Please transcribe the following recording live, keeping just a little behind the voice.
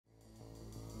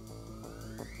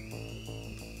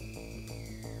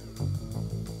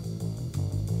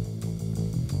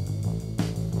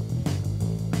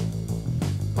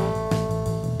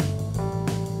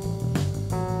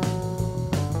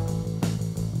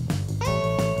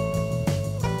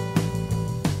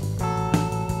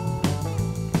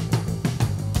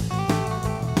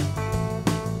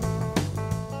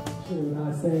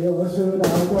should I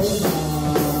go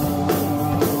now?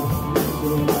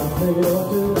 Should I take it or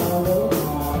should I go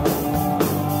now?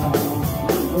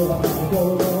 Will I go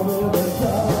down with the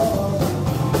crowd?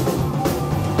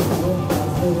 If I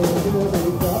say it will be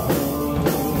tough,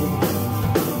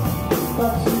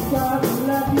 but you gotta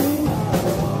let me know.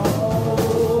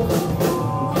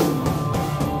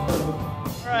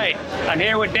 All right, I'm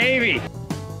here with Davey.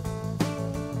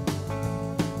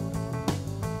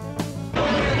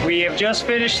 We have just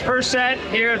finished the first set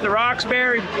here at the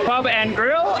Roxbury Pub and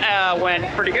Grill. Went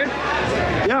pretty good.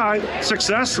 Yeah,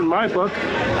 success in my book.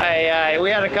 We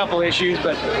had a couple issues,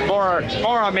 but more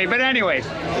on me. But anyways,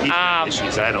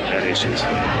 Issues. I don't have issues.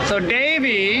 so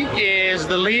Davey is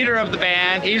the leader of the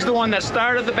band. He's the one that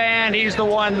started the band. He's the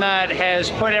one that has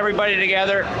put everybody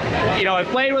together. You know, I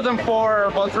played with him for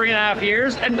about 3.5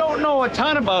 years and don't know a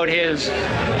ton about his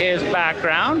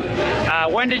background.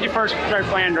 When did you first start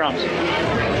playing drums?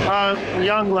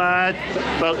 Young lad,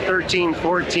 about 13,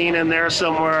 14 in there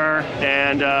somewhere,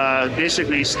 and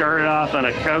basically started off on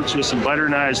a couch with some butter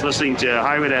knives listening to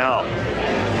Highway to Hell.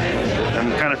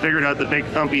 And kind of figured out the big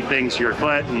thumpy things to your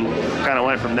foot and kind of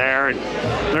went from there and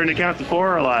learned to count to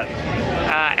 4 a lot.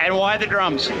 And why the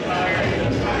drums?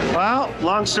 Well,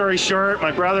 long story short,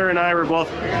 my brother and I were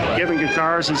both given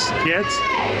guitars as kids,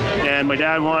 and my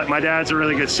dad's a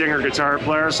really good singer guitar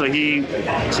player, so he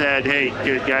said, hey,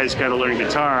 you guys got to learn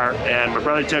guitar. And my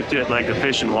brother took to it like a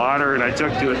fish in water, and I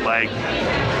took to it like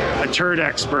a turd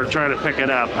expert trying to pick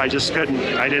it up. I just couldn't.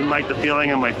 I didn't like the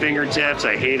feeling on my fingertips.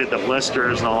 I hated the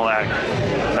blisters and all that.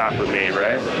 Not for me,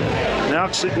 right? Now,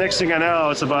 next thing I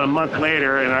know, it's about a month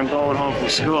later, and I'm going home from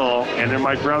school, and then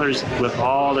my brother's with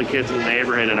all the kids in the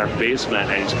neighborhood in our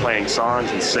basement, and he's playing songs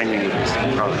and singing with his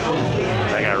brother.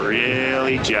 I got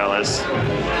really jealous,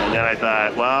 and then I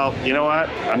thought, well, you know what?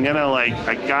 I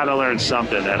gotta learn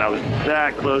something. And I was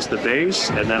that close to bass,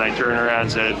 and then I turned around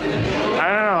and said, I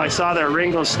don't know, I saw that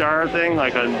Ringo Starr thing,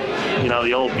 like on,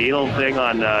 the old Beatle thing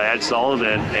on Ed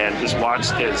Sullivan, and just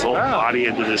watched his whole body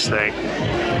into this thing.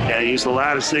 And he was the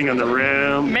loudest thing in the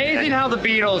room. Amazing how the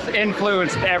Beatles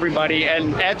influenced everybody,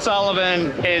 and Ed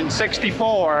Sullivan in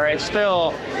 '64 is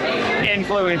still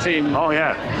influencing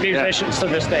musicians to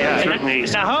this day. Yeah, certainly.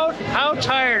 Now, how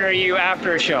tired are you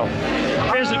after a show?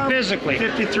 Physically?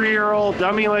 53-year-old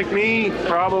dummy like me,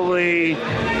 probably,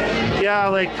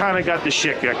 kind of got the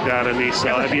shit kicked out of me.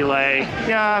 So I'd be like,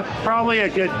 probably a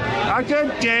good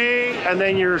day, and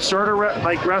then you're sort of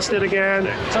rested again.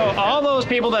 So all those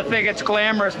people that think it's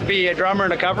glamorous to be a drummer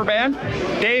in a cover band,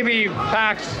 Davey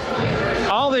packs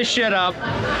all this shit up,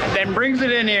 then brings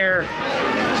it in here,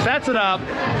 sets it up,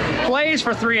 plays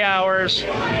for 3 hours,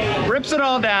 rips it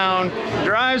all down,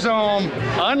 drives home,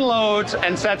 unloads,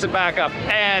 and sets it back up.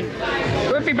 And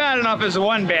it would be bad enough as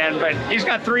one band, but he's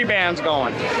got 3 bands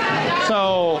going.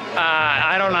 So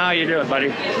I don't know how you do it, buddy.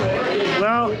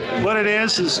 Well, what it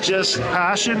is just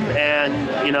passion and,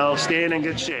 staying in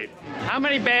good shape. How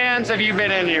many bands have you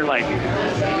been in your life?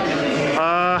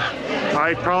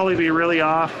 I'd probably be really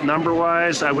off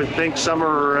number-wise. I would think somewhere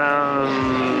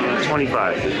around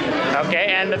 25. Okay,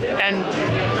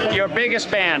 and your biggest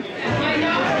band?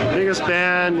 Biggest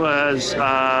band was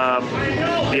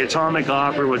the Atomic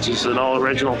Opera, which is an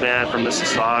all-original band from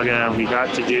Mississauga, and we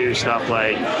got to do stuff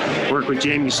like work with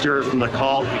Jamie Stewart from The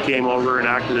Cult. He came over and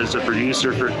acted as a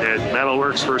producer at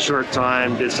Metalworks for a short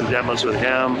time, did some demos with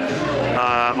him.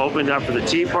 Opened up for the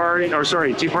Tea Party,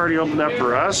 Tea Party opened up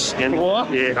for us in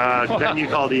a venue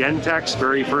called the Entex,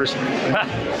 very first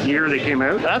year they came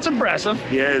out. That's impressive.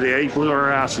 Yeah, they blew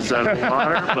our asses out of the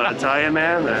water, but I tell you,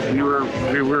 man, that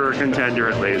we were a contender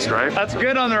at least, right? That's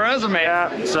good on the resume.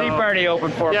 Yeah, so, Tea Party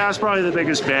opened for. Yeah, it's probably the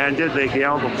biggest band. Did the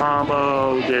Alpha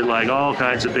Combo, did like all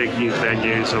kinds of big youth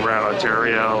venues around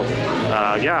Ontario.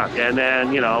 And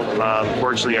then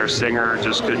unfortunately our singer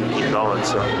just couldn't keep going,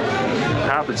 so it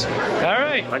happens. All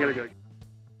right. I gotta go.